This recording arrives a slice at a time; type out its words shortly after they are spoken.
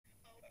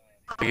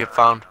You get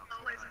found?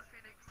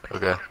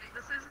 Okay.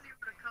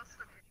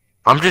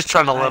 I'm just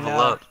trying to I level know.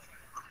 up.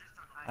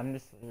 I'm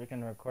just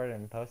gonna record it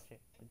and post it.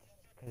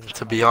 Cause it's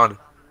To be funny. honest.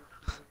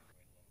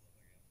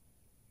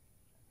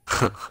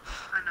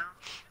 I know.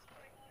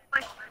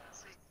 Like,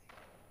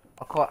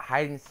 I'll call it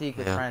hide and seek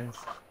with Yeah. friends.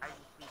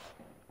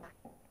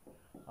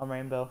 On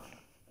Rainbow.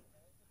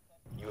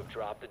 You have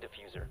dropped the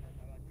diffuser.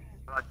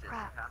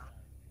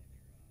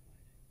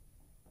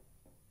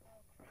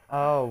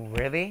 Oh,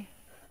 really?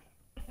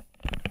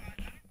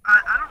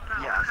 I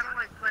don't know. I kind of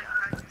like playing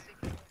hide and seek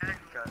with Jack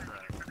because it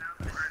for now.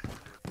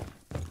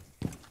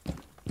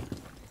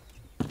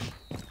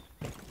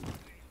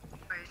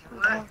 Wait,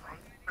 what?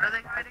 Where are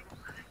they hiding?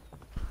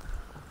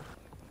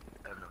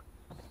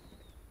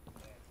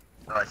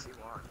 Oh, I see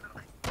one.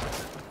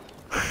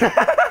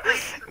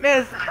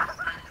 Miss!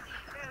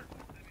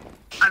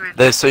 I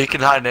mean, So you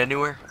can hide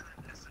anywhere?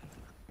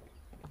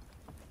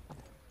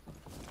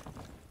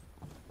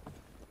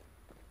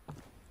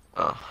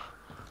 Oh.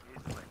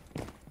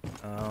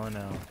 Oh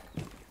no.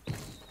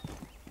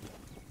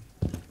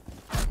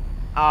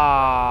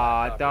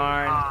 Aw,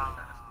 darn.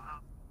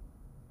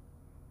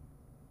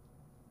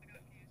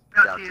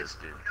 got Got fused. this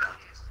dude.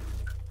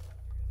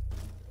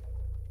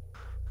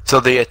 So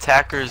the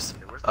attackers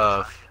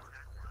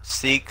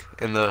seek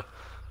and the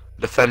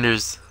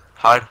defenders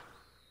hide?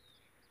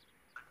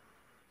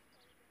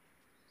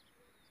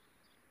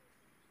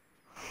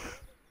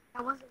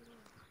 That wasn't me.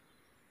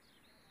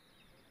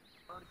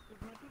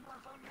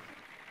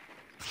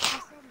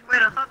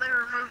 Wait, I thought they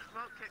removed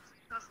vote kicks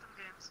in custom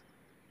games.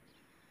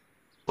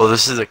 Well,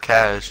 this is a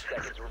cache.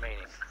 Seconds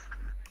remaining.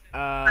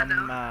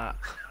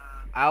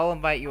 I'll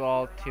invite you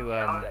all to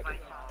Seconds.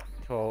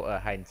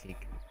 hide and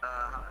seek.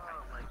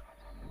 Like,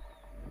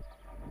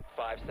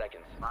 5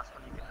 seconds. last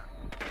one you can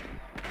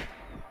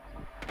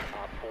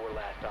Op 4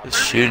 last It's operator.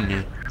 shooting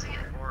you.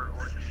 or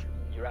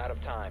You're out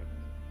of time.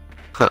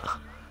 Where's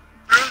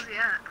he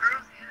at?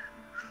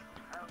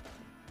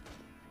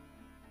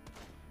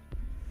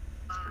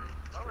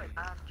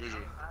 GG.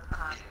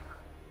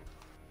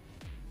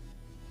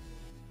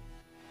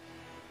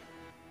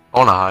 I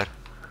wanna hide.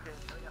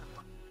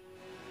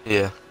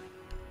 Yeah.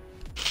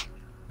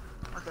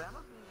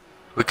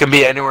 We can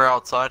be anywhere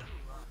outside.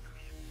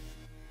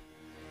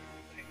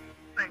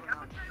 Wait, can I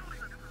tell you what's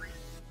the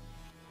reason?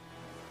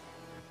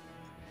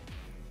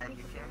 And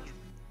you can't use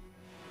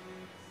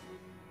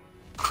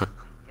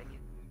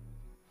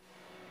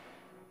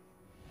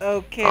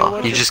Okay, Oh,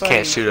 what's you the just fight?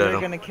 can't shoot at They're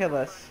 'em. gonna kill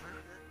us.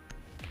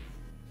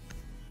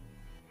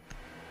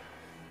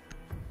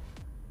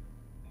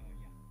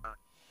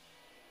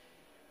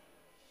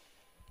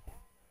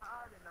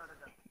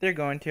 They're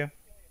going to.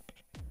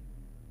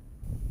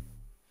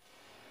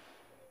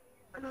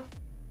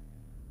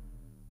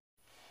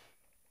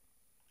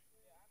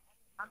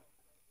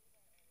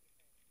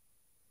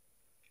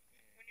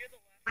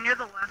 When you're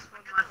the last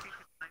one left, you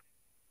can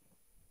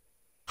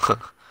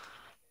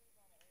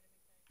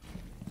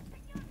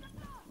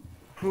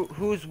like.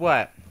 Who's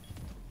what?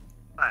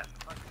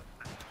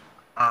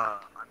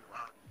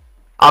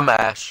 I'm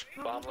Ash.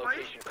 Bomb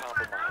location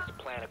compromised.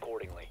 Plan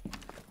accordingly.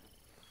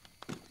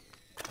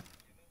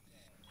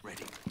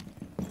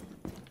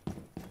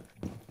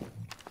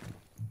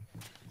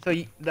 So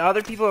the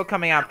other people are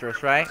coming after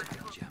us, right?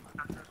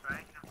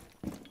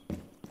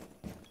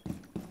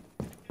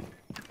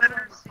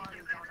 Better see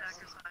you than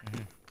attack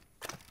aside.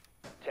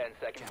 10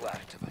 seconds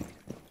left.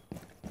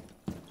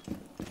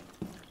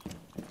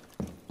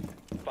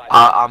 5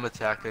 I'm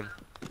attacking.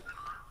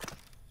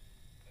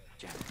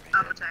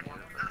 I'm attacking.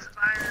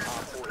 Inspired.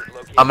 Op 4 is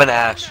located. I'm an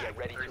Ash. Get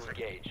ready to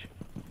engage.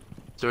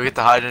 Do we get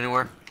to hide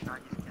anywhere?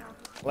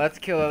 Let's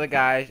kill other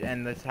guys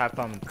and let's have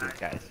fun with these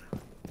guys.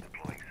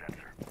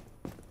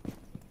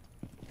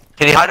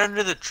 Can you hide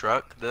under the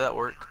truck? Did that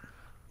work?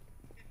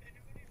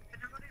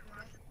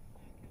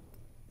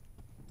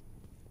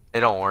 It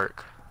don't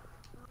work.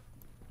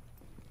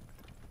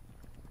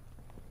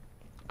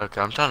 Okay,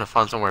 I'm trying to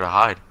find somewhere to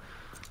hide.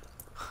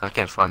 I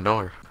can't find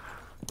nowhere.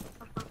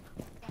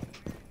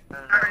 I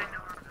already know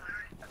where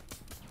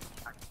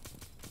I'm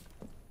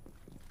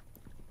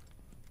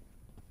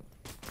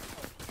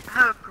at. I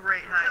have a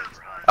great hiding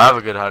spot. I have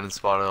a good hiding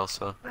spot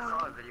also. I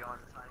saw a video on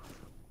the site.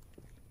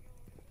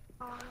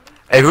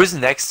 Hey, who's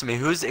next to me?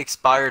 Who's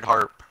expired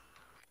harp?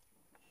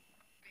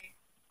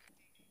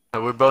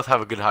 We both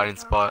have a good hiding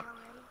spot.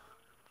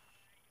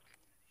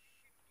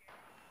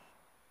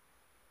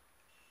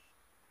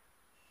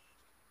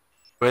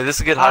 Wait, this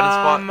is a good hiding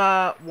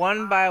spot?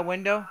 One by a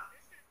window.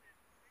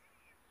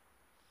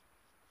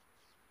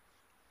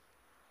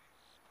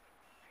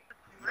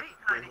 Great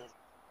hiding.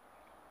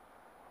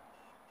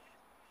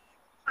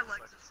 My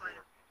legs inside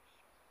it.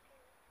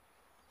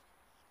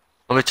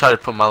 Let me try to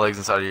put my legs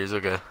inside of yours.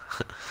 Okay.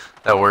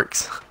 That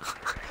works.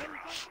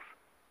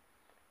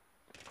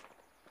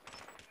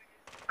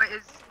 Wait,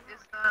 is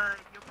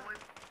your boy?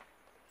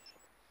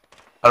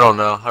 I don't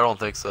know. I don't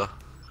think so.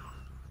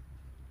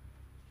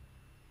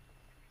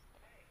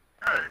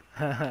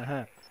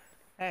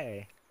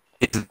 Hey.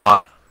 He's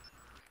not.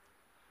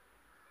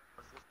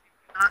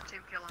 Not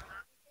team killing.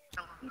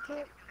 You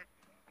can't.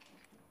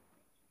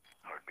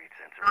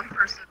 Wrong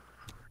person.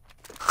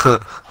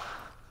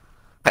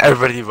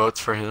 Everybody votes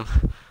for him.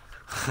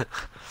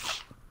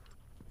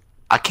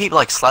 I keep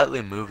like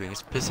slightly moving.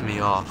 It's pissing me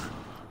off.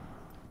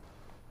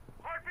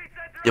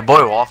 Your boy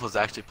Waffle's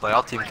actually playing.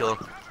 I'll team kill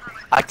him.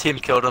 I team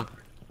killed him.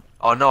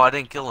 Oh no, I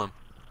didn't kill him.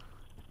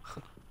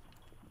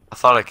 I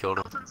thought I killed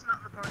him. Dalton's not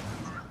in the party.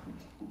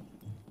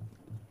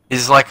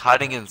 He's like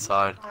hiding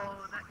inside. Oh,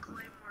 that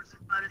Claymore's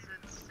spot is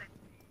insane.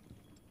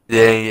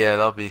 Yeah,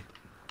 that'll be.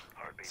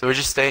 So we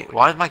just stay.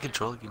 Why is my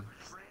controller getting?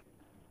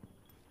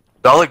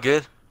 Y'all look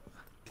good.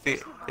 You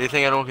think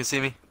anyone can see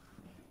me?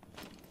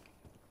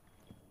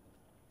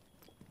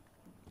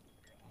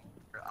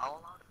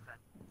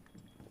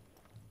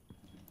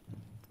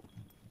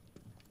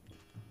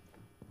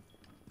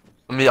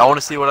 I want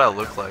to see what I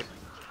look like.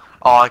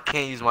 Oh, I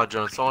can't use my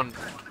drone. Someone.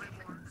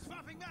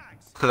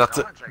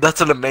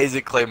 That's an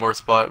amazing Claymore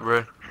spot,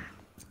 bro.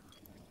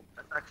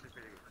 That's actually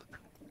pretty good.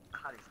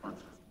 Hiding spots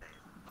is insane.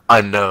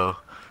 I know.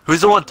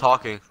 Who's the one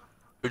talking?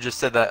 Who just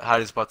said that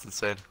hiding spot's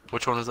insane?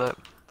 Which one is that?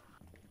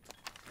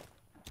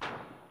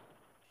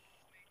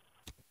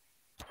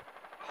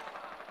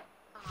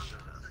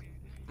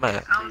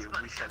 Man,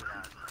 We said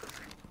that.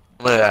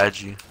 I'm gonna add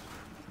you.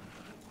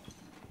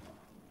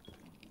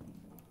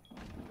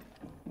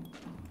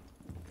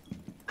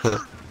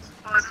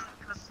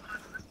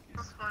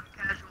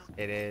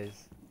 It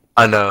is.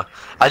 I know.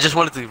 I just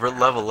wanted to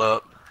level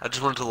up.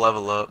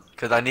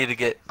 Because I need to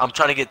get. I'm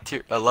trying to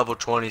get level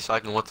 20 so I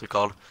can what's it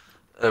called?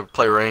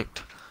 Play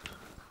ranked.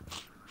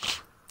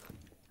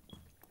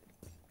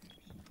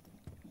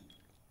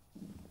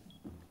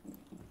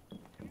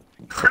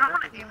 I don't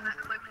want to aim that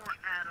Claymore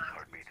at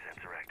Heartbeat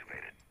sensor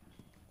activated.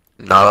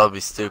 No, that would be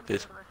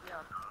stupid.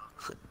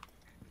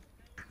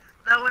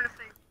 that way if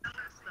they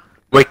stuff.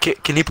 Wait,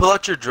 can you pull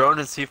out your drone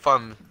and see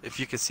if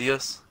you can see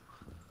us?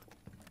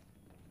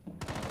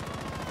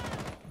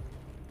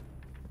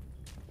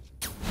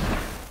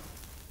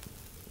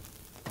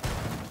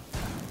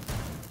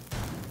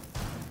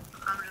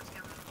 I'm just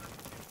giving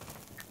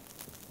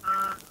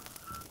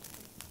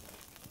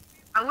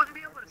I wouldn't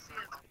be able to see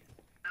it.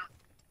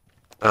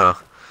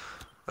 Oh.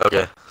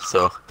 Okay,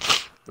 so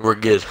we're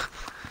good.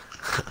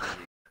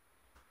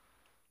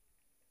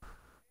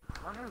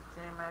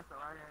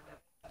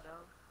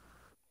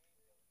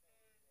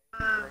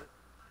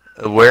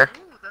 Where?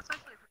 Ooh, that's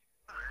actually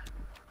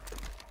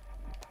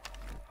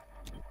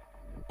pretty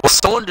Well,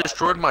 someone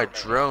destroyed my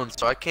drone,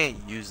 so I can't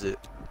use it.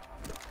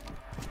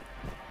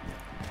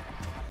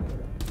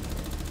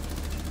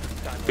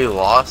 We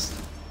lost?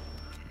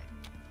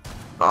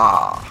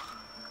 Ah.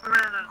 We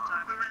ran out of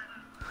time.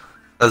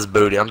 That's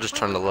booty. I'm just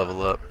trying to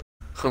level up.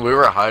 We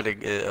were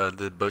hiding in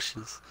the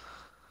bushes.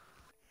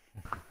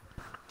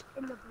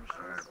 In the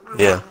bushes.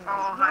 Yeah. Oh,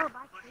 hi. No, by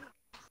tree.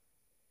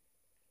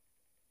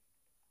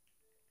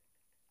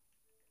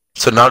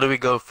 So now do we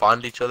go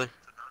find each other?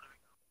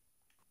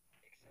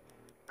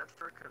 That's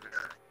for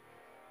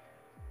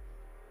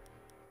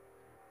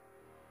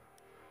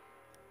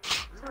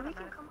So we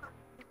can come up.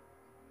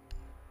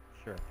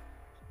 Sure.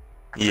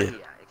 Yeah.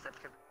 Yeah, except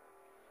for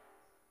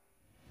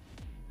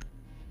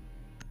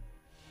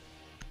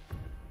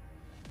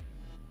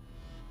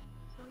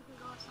So we can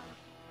go outside.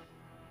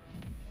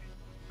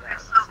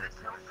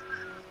 It's not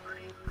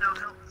no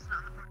help, it's not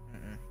in the party.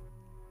 Mm-mm.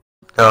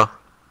 No.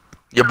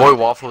 Your boy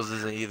Waffles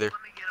isn't either. Let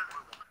me get him.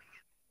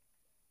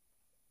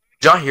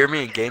 Did y'all hear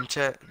me in game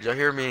chat? Did y'all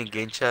hear me in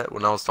game chat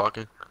when I was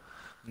talking?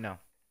 No.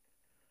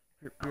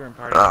 You're in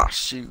party. Ah,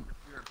 shoot.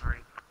 you're a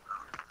party.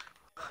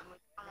 I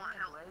want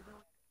help.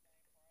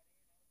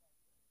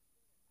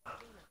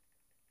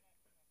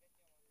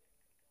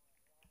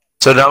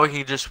 So now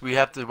we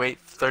have to wait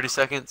 30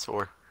 seconds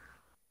or?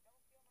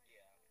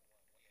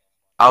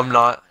 I'm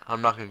not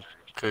gonna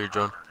kill your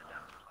drone.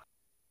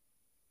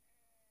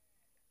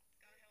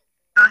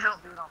 Got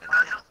help.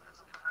 Got help.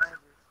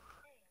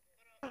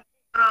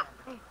 What up?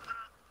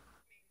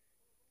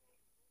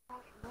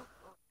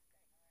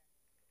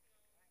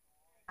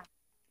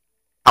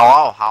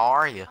 Hello, how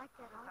are you? I like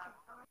that.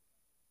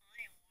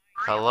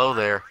 Hello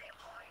there.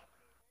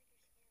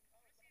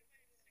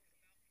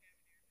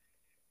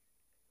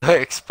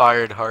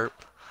 Expired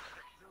harp.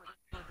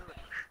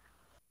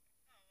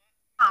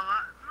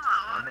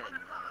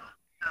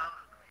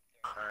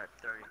 Alright,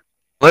 30.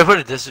 Let me put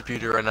a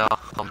distributor right now.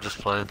 I'm just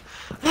playing.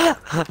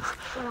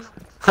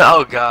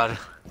 Oh god.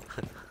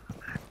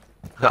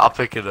 I'll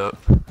pick it up.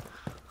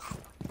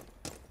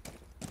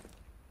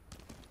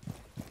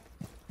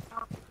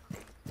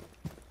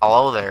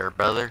 Hello there,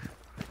 brother.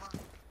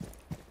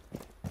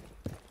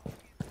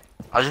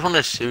 I just want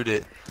to shoot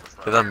it,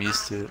 because I'm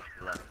used to it.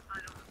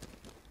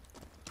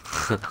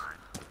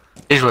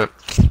 He just went.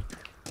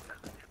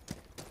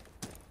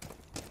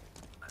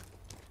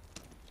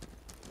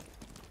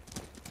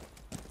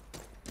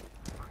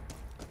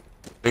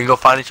 We can go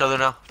find each other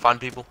now? Find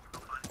people?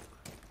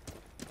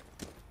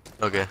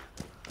 Okay.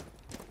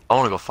 I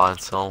want to go find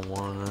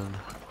someone.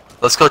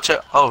 Let's go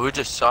check. Oh, who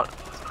just shot?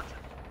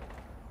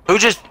 Who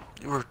just?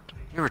 You're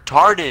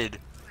retarded.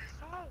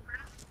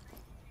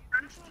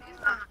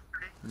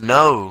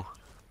 No.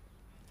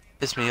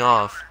 Piss me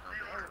off.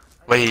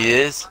 Wait, he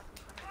is?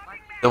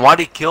 Then why'd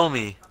he kill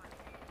me?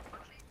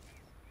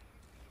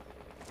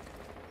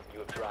 You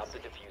have dropped the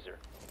diffuser.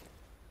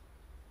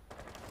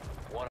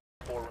 1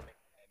 4 remaining.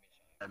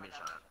 Let me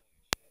shut up.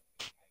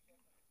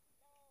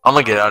 I'm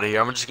gonna get out of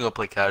here. I'm just gonna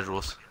play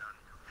casuals.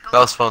 That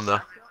was fun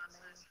though.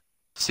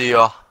 See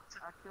y'all.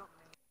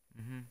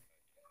 Mm-hmm.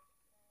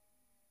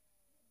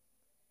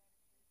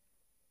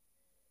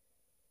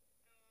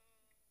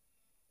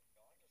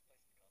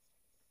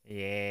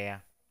 Yeah.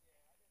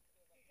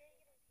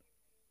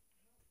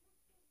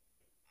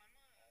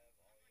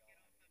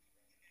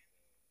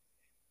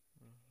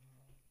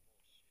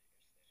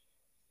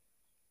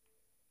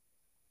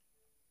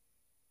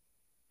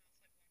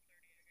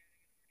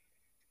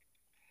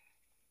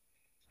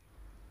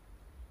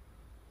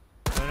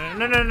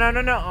 No, no, no, no,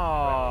 no, no.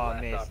 Oh,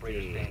 Friendly last operator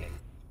Misty. standing.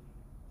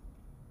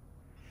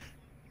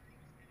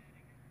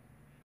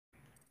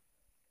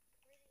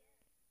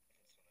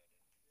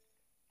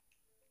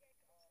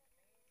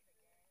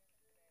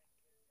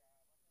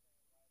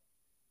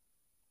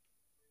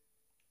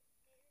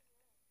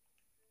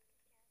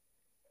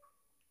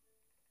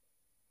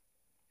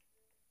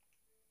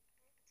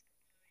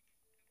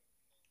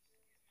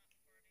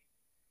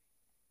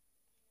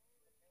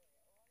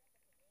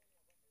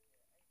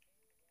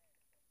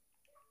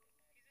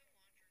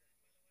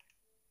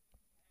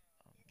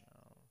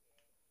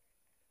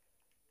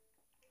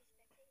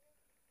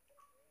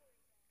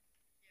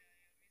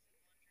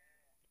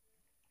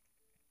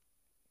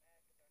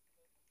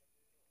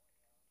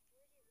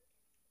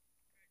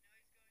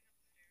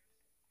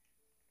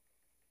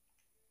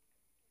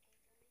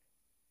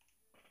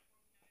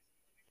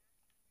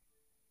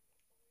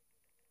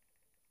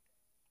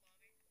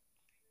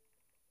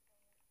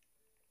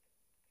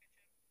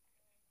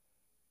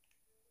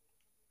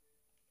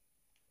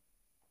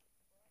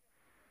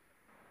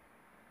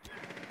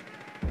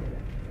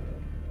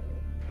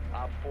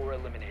 Op 4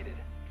 eliminated.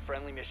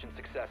 Friendly mission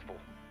successful.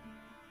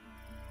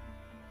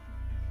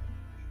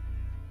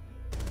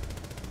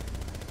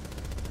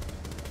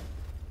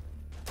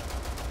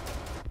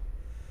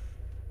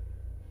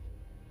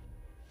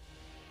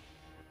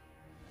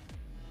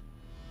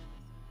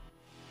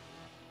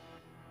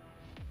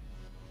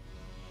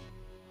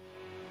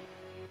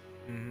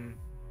 Mm-hmm.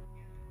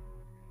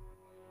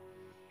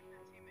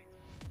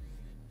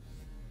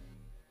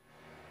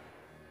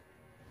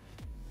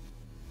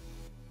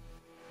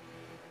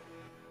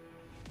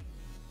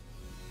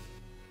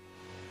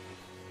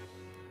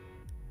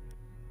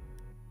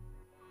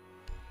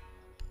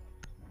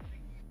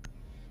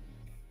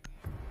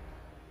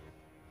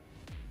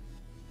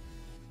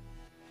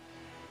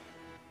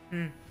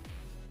 Hmm.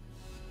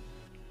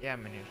 Yeah,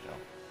 I'm in here still.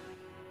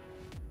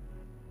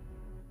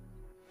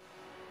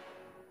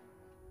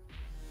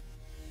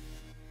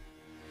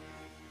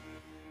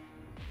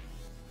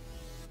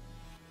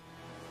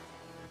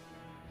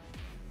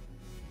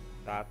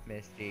 Stop,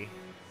 Misty.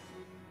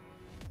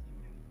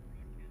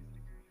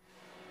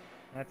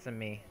 That's a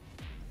me.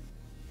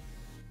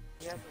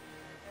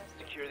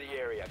 Secure the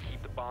area.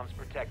 Keep the bombs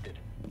protected.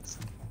 It's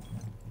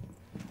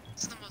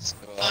the most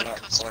fun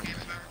custom game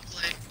I've ever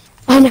played.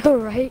 I know,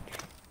 right?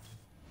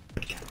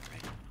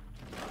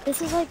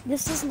 This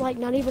is like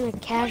not even a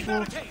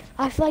casual.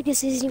 I feel like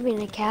this isn't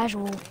even a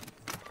casual.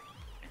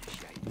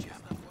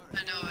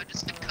 I know, I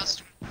just did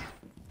custom.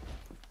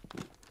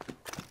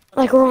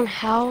 Like we're on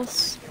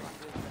house.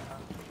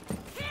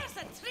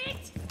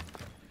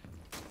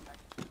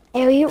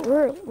 Hey,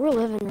 we're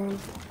living room.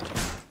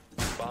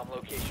 Bomb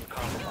location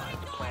compromised.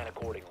 Plan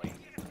accordingly.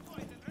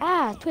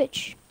 Ah,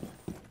 Twitch.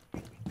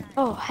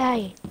 Oh,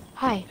 hi.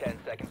 Hi. 10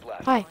 seconds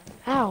left. Hi.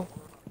 Ow.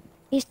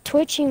 He's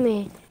twitching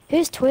me.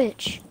 Who's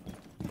Twitch?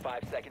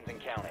 5 seconds and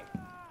counting.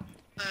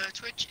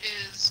 Twitch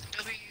is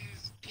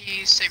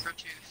WP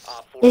Sabretooth.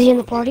 Op 4 Is he in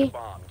the located party?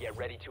 Bomb. Get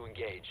ready to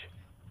engage.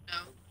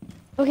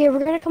 No, Okay,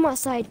 we're gonna come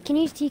outside. Can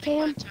you TK my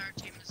him? entire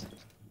team is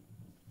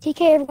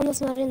TK everyone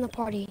that's not in the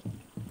party.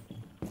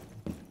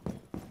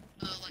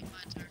 like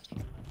my entire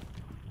team.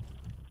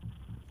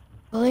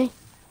 Really?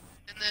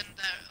 And then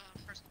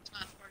that person that's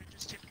not in the party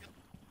just two people.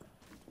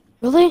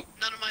 Really?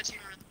 None of my team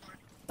are in the party.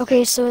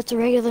 Okay, so it's a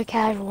regular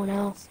casual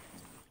now.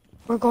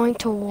 We're going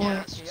to war.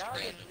 Yeah, it's just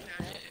regular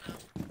casual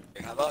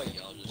now. How about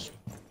y'all just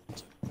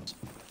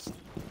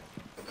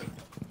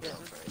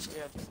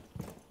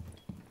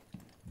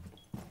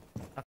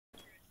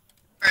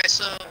Alright,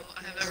 so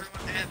I have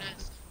everyone added.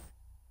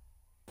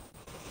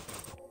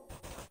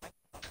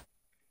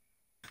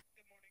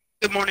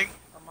 Good morning.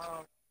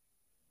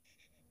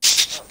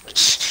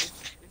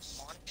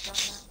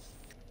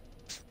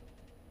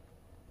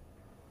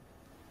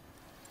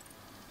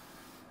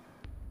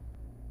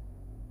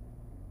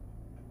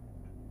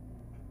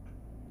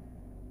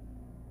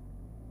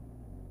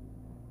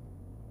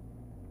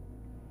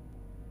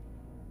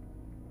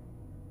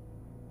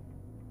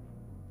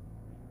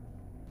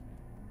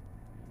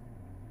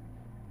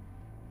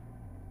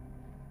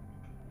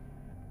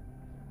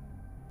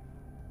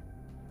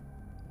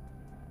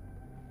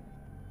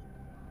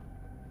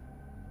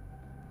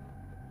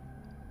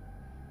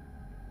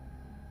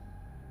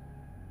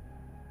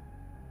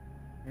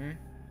 Hmm?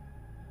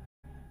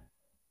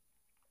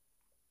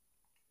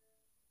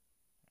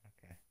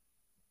 Okay.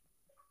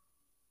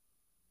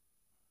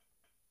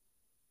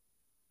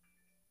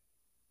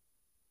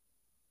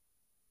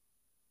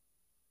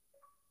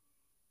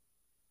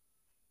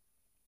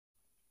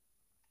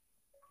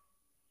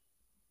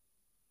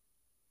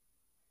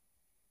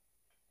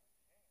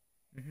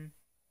 Mm-hmm.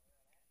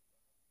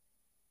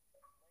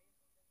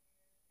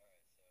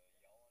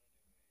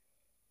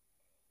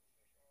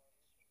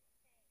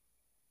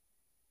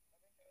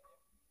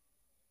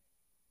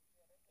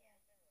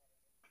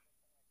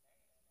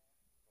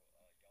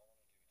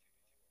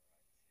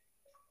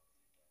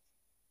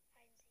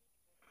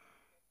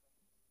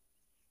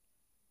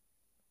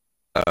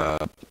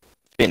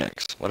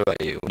 Phoenix, what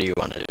about you? What do you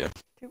want to do?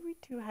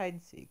 2v2 hide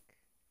and seek.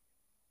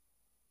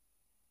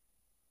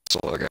 So,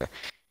 okay.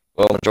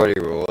 Well, majority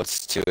rule,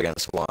 it's 2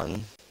 against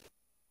 1.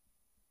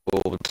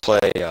 We'll play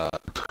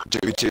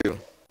 2v2.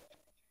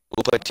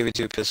 We'll play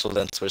 2v2 pistol,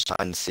 then switch to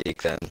hide and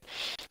seek, then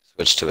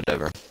switch to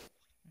whatever.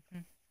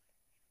 Mhm.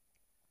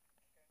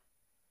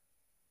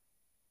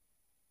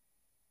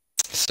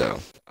 So,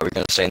 are we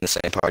gonna stay in the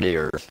same party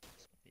or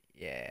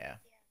Yeah.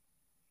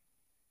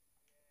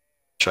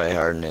 try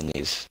hard in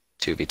these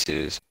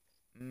 2v2s?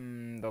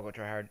 Don't go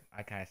try hard.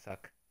 I kind of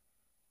suck.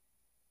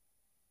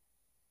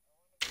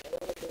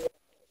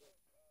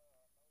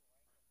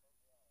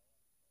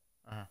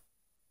 Uh-huh.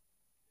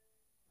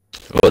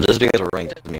 Well, just because we're ranked doesn't mean